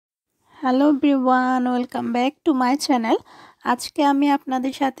Hello everyone, welcome back to my channel. আজকে আমি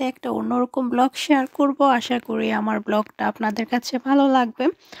আপনাদের সাথে একটা অন্যরকম ব্লগ শেয়ার করব। আশা করি আমার ব্লগটা আপনাদের কাছে ভালো লাগবে।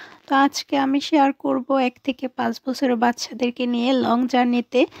 তো আজকে আমি শেয়ার করব 1 থেকে 5 বছরের বাচ্চাদেরকে নিয়ে লং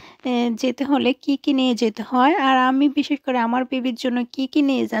জার্নিতে যেতে হলে কি নিয়ে যেতে হয়, আর আমি বিশেষ করে আমার বেবির জন্য কি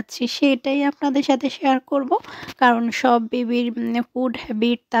নিয়ে যাচ্ছি সেটাই আপনাদের সাথে শেয়ার করব। কারণ সব বেবির ফুড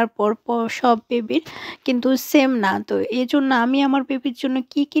হ্যাবিট তারপর সব বেবির কিন্তু সেম না। তো এই জন্য আমি আমার বেবির জন্য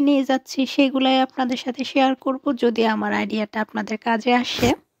কি নিয়ে যাচ্ছি সেগুলাই আপনাদের সাথে শেয়ার করব, যদি আমার আইডিয়াটা আপনাদের কাজে আসে।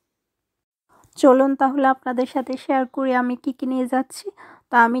 চলুন তাহলে আপনাদের সাথে শেয়ার করি আমি কি নিয়ে যাচ্ছি।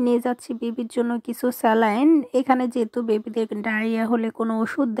 তো আমি নিয়ে যাচ্ছি বেবির জন্য কিছু স্যালাইন। এখানে যেহেতু বেবিদের ডায়রিয়া হলে কোনো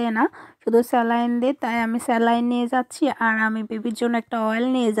ওষুধ দেয় না, শুধু স্যালাইন দেয়, তাই আমি স্যালাইন নিয়ে যাচ্ছি। আর আমি বেবির জন্য একটা অয়েল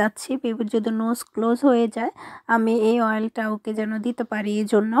নিয়ে যাচ্ছি। বেবির যদি নোজ ক্লোজ হয়ে যায় আমি এই অয়েলটা ওকে যেন দিতে পারি, এই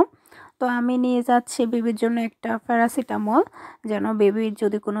জন্য। তো আমি নিয়ে যাচ্ছি বেবির জন্য একটা প্যারাসিটামল, যেন বেবির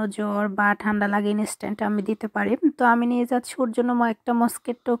যদি কোনো জ্বর বা ঠান্ডা লাগে ইনস্ট্যান্ট আমি দিতে পারি। তো আমি নিয়ে যাচ্ছি ওর জন্য একটা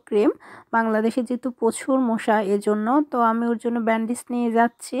মস্কিটো ক্রিম। বাংলাদেশে যেহেতু প্রচুর মশা, এজন্য তো আমি ওর জন্য ব্যান্ডেজ নিয়ে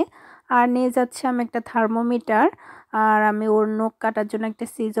যাচ্ছি। আর নিয়ে যাচ্ছি আমি একটা থার্মোমিটার। আর আমি ওর নখ কাটার জন্য একটা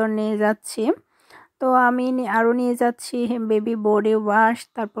সিজর নিয়ে যাচ্ছি। তো আমি আরও নিয়ে যাচ্ছি বেবি বডি ওয়াশ,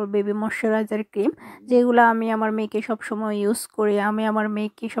 তারপর বেবি ময়শ্চারাইজার ক্রিম, যেগুলো আমি আমার মেয়েকে সবসময় ইউজ করি। আমি আমার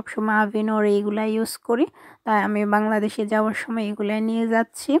মেয়েকে সবসময় আভিনোর এইগুলা ইউজ করি, তাই আমি বাংলাদেশে যাওয়ার সময় এগুলাই নিয়ে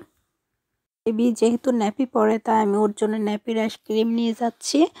যাচ্ছি। বেবি যেহেতু ন্যাপি পরে, তাই আমি ওর জন্য ন্যাপি র্যাশ ক্রিম নিয়ে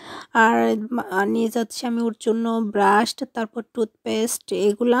যাচ্ছি। আর নিয়ে যাচ্ছি আমি ওর জন্য ব্রাশ, তারপর টুথপেস্ট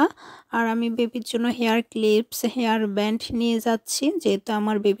এগুলা। আর আমি বেবির জন্য হেয়ার ক্লিপস, হেয়ার ব্যান্ড নিয়ে যাচ্ছি, যেহেতু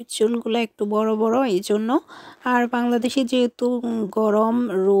আমার বেবির চুলগুলো একটু বড় বড়, এই জন্য। আর বাংলাদেশে যেহেতু গরম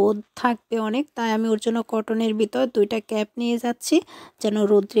রোদ থাকবে অনেক, তাই আমি ওর জন্য কটনের ভিতর 2টা ক্যাপ নিয়ে যাচ্ছি, যেন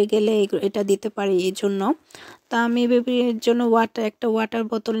রোদ্রে গেলে এটা দিতে পারি, এই জন্য। তা আমি বেবির জন্য একটা ওয়াটার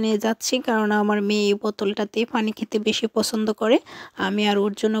বোতল নিয়ে যাচ্ছি, কারণ আমার মেয়ে এই বোতলটাতে পানি খেতে বেশি পছন্দ করে। আমি আর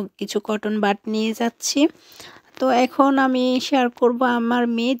ওর জন্য কিছু কটন বাড নিয়ে যাচ্ছি। তো এখন আমি শেয়ার করব আমার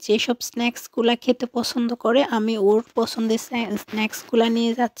মেয়ে যেসব স্ন্যাক্সগুলো খেতে পছন্দ করে, আমি ওর পছন্দের স্ন্যাক্সগুলো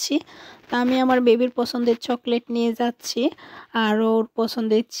নিয়ে যাচ্ছি। তা আমি আমার বেবির পছন্দের চকলেট নিয়ে যাচ্ছি, আর ওর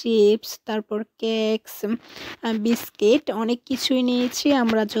পছন্দের চিপস, তারপর কেকস, বিস্কিট, অনেক কিছুই নিয়েছি।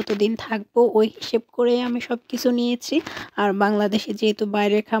 আমরা যতদিন থাকবো ওই হিসেব করে আমি সব কিছু নিয়েছি। আর বাংলাদেশে যেহেতু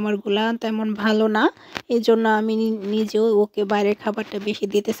বাইরের খাবারগুলা তেমন ভালো না, এই জন্য আমি নিজেও ওকে বাইরের খাবারটা বেশি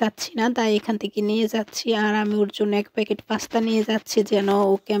দিতে চাচ্ছি না, তাই এখান থেকে নিয়ে যাচ্ছি। আর আমি ওর জন্য 1 প্যাকেট পাস্তা নিয়ে যাচ্ছি, যেন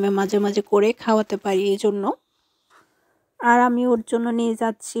ওকে আমি মাঝে মাঝে করে খাওয়াতে পারি, এই জন্য। আর আমি ওর জন্য নিয়ে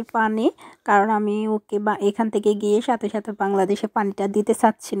যাচ্ছি পানি, কারণ আমি ওকে এখান থেকে গিয়ে সাথে সাথে বাংলাদেশে পানিটা দিতে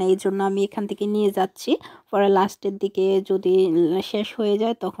চাচ্ছি না, এই জন্য আমি এখান থেকে নিয়ে যাচ্ছি। পরে লাস্টের দিকে যদি শেষ হয়ে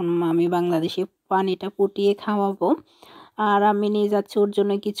যায় তখন আমি বাংলাদেশে পানিটা ফুটিয়ে খাওয়াবো। আর আমি নিয়ে যাচ্ছি ওর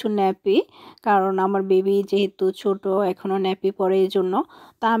জন্য কিছু ন্যাপি, কারণ আমার বেবি যেহেতু ছোট এখনও ন্যাপি পরে, এই জন্য।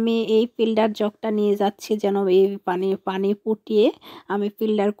 তা আমি এই ফিল্টার জগটা নিয়ে যাচ্ছি, যেন এই পানি ফুটিয়ে আমি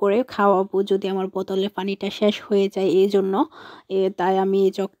ফিল্টার করে খাওয়াবো যদি আমার বোতলে পানিটা শেষ হয়ে যায়, এই জন্য। তাই আমি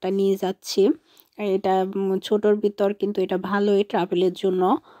এই জগটা নিয়ে যাচ্ছি। এটা ছোটোর ভিতর, কিন্তু এটা ভালোই ট্রাভেলের জন্য।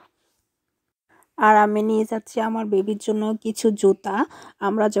 আর আমি নিয়ে যাচ্ছি আমার বেবির জন্য কিছু জুতা।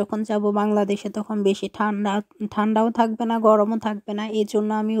 আমরা যখন যাব বাংলাদেশে তখন বেশি ঠান্ডাও থাকবে না, গরমও থাকবে না, এই জন্য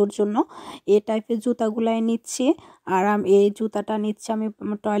আমি ওর জন্য এই টাইপের জুতাগুলাই নিচ্ছি। আর আমি এই জুতাটা নিচ্ছি আমি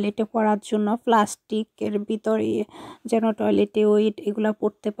টয়লেটে পরার জন্য, প্লাস্টিকের ভিতরে, যেন টয়লেটে এগুলা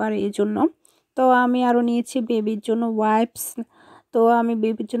পরতে পারে, এই জন্য। তো আমি আরও নিয়েছি বেবির জন্য ওয়াইপস। তো আমি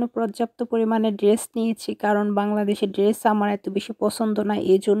বেবির জন্য পর্যাপ্ত পরিমাণে ড্রেস নিয়েছি, কারণ বাংলাদেশের ড্রেস আমার এত বেশি পছন্দ না,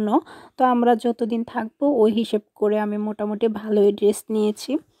 এই জন্য। তো আমরা যতদিন থাকবো ওই হিসেব করে আমি মোটামুটি ভালোই ড্রেস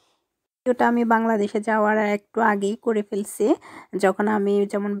নিয়েছি। ওটা আমি বাংলাদেশে যাওয়ার একটু আগেই করে ফেলছি। যখন আমি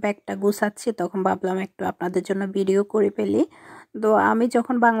যেমন ব্যাগটা গুছাচ্ছি তখন ভাবলাম একটু আপনাদের জন্য ভিডিও করে ফেলি। তো আমি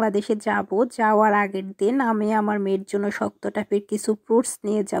যখন বাংলাদেশে যাওয়ার আগের দিন আমি আমার মেয়ের জন্য শক্ত টাইপের কিছু ফ্রুটস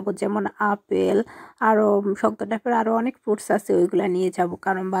নিয়ে যাব, যেমন আপেল, আরও শক্ত টাইপের আরও অনেক ফ্রুটস আছে, ওইগুলো নিয়ে যাব।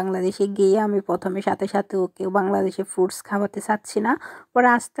 কারণ বাংলাদেশে গিয়ে আমি প্রথমে সাথে সাথে ওকে বাংলাদেশে ফ্রুটস খাওয়াতে চাচ্ছি না, পরে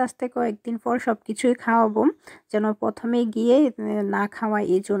আস্তে আস্তে কয়েকদিন পর সব কিছুই খাওয়াবো, যেন প্রথমে গিয়ে না খাওয়াই,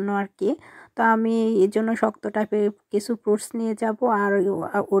 এই জন্য আর কি। তো আমি এই জন্য শক্ত টাইপের কিছু ফ্রুটস নিয়ে যাব। আর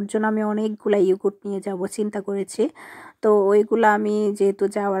ওর জন্য আমি অনেকগুলা ইয়োগurt নিয়ে যাব চিন্তা করেছি। তো ওইগুলো আমি যেহেতু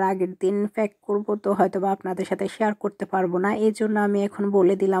যাওয়ার আগের দিন প্যাক করব, তো হয়তো বা আপনাদের সাথে শেয়ার করতে পারবো না, এই জন্য আমি এখন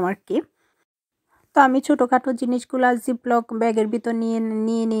বলে দিলাম আর কি। তো আমি ছোটোখাটো জিনিসগুলো জিপলক ব্যাগের ভিতর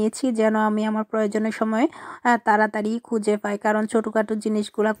নিয়ে নিয়েছি যেন আমি আমার প্রয়োজনের সময় তাড়াতাড়ি খুঁজে পাই, কারণ ছোটোখাটো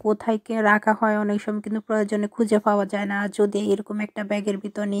জিনিসগুলো কোথায় রাখা হয় অনেক সময় কিন্তু প্রয়োজনে খুঁজে পাওয়া যায় না। আর যদি এরকম একটা ব্যাগের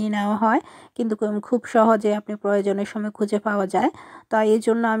ভিতর নিয়ে নেওয়া হয় কিন্তু খুব সহজে আপনি প্রয়োজনের সময় খুঁজে পাওয়া যায়। তো এই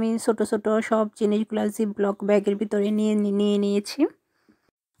জন্য আমি ছোট ছোট সব জিনিসগুলো জিপলক ব্যাগের ভিতরে নিয়ে নিয়েছি।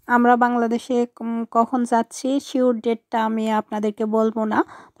 আমরা বাংলাদেশে কখন যাচ্ছি শিওর ডেটটা আমি আপনাদেরকে বলবো না,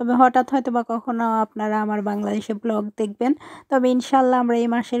 তবে হঠাৎ হয়তো বা কখনো আপনারা আমার বাংলাদেশে ব্লগ দেখবেন। তবে ইনশাল্লাহ আমরা এই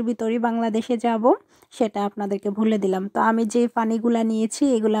মাসের ভিতরেই বাংলাদেশে যাব, সেটা আপনাদেরকে ভুলে দিলাম। তো আমি যে পানিগুলা নিয়েছি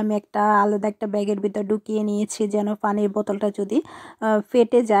এগুলো আমি আলাদা একটা ব্যাগের ভিতর ঢুকিয়ে নিয়েছি যেন পানির বোতলটা যদি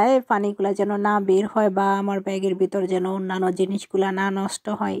ফেটে যায় পানিগুলা যেন না বের হয় বা আমার ব্যাগের ভিতর যেন অন্যান্য জিনিসগুলা না নষ্ট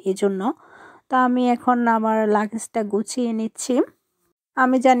হয় এজন্য। তো আমি এখন আমার লাগেজটা গুছিয়ে নিচ্ছি।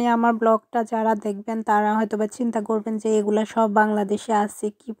 আমি জানি আমার ব্লগটা যারা দেখবেন তারা হয়তোবা চিন্তা করবেন যে এগুলা সব বাংলাদেশে আছে,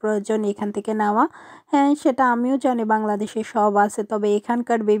 কি প্রয়োজন এখান থেকে নেওয়া। হ্যাঁ, সেটা আমিও জানি বাংলাদেশে সব আছে, তবে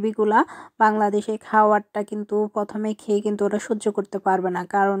এখানকার বেবিগুলা বাংলাদেশে খাবারটা কিন্তু প্রথমে খেয়ে কিন্তু ওরা সহ্য করতে পারবে না,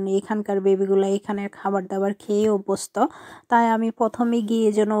 কারণ এখানকার বেবিগুলা এখানের খাবার দাবার খেয়ে অভ্যস্ত। তাই আমি প্রথমে গিয়ে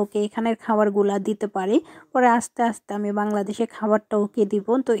যেন ওকে এখানের খাবারগুলা দিতে পারি, পরে আস্তে আস্তে আমি বাংলাদেশে খাবারটা ওকে দিব।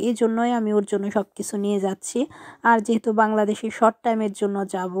 তো এই জন্যই আমি ওর জন্য সব কিছু নিয়ে যাচ্ছি। আর যেহেতু বাংলাদেশে শর্ট টাইমের জন্য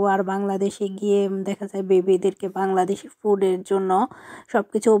যাব, আর বাংলাদেশে গিয়ে দেখা যায় বেবিদেরকে বাংলাদেশি ফুডের জন্য সব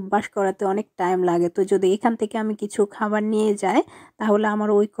কিছু অভ্যাস করাতে অনেক টাইম লাগে। তো যদি এখান থেকে আমি কিছু খাবার নিয়ে যাই তাহলে আমার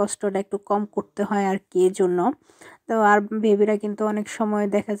ওই কষ্টটা একটু কম করতে হয় আর কি, এর জন্য। তো আর বেবিরা কিন্তু অনেক সময়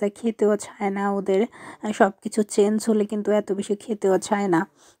দেখা যায় খেতেও চায় না, ওদের সব কিছু চেঞ্জ হলে কিন্তু এত বেশি খেতেও চায় না।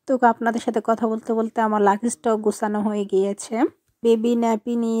 তো আপনাদের সাথে কথা বলতে বলতে আমার লাগেজটাও গোছানো হয়ে গিয়েছে। বেবি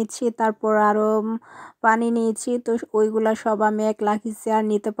ন্যাপি নিয়েছি, তারপর আরও পানি নিয়েছি। তো ওইগুলা সব আমি এক লাগেজে আর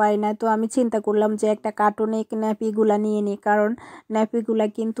নিতে পারি না, তো আমি চিন্তা করলাম যে একটা কার্টুনে ন্যাপিগুলা নিয়ে নিই, কারণ ন্যাপিগুলা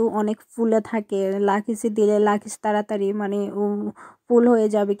কিন্তু অনেক ফুলে থাকে। লাগেজে দিলে লাগেজ তাড়াতাড়ি মানে ফুল হয়ে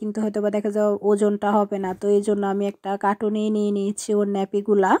যাবে, কিন্তু হয়তো বা দেখা যাবে ওজনটা হবে না। তো এই জন্য আমি একটা কার্টুনেই নিয়ে নিয়েছি ওর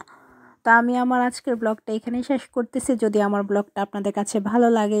ন্যাপিগুলা। তো আমি আমার আজকের ব্লগটা এখানেই শেষ করতেছি। যদি আমার ব্লগটা আপনাদের কাছে ভালো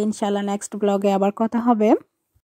লাগে, ইনশাআল্লাহ নেক্সট ব্লগে আবার কথা হবে।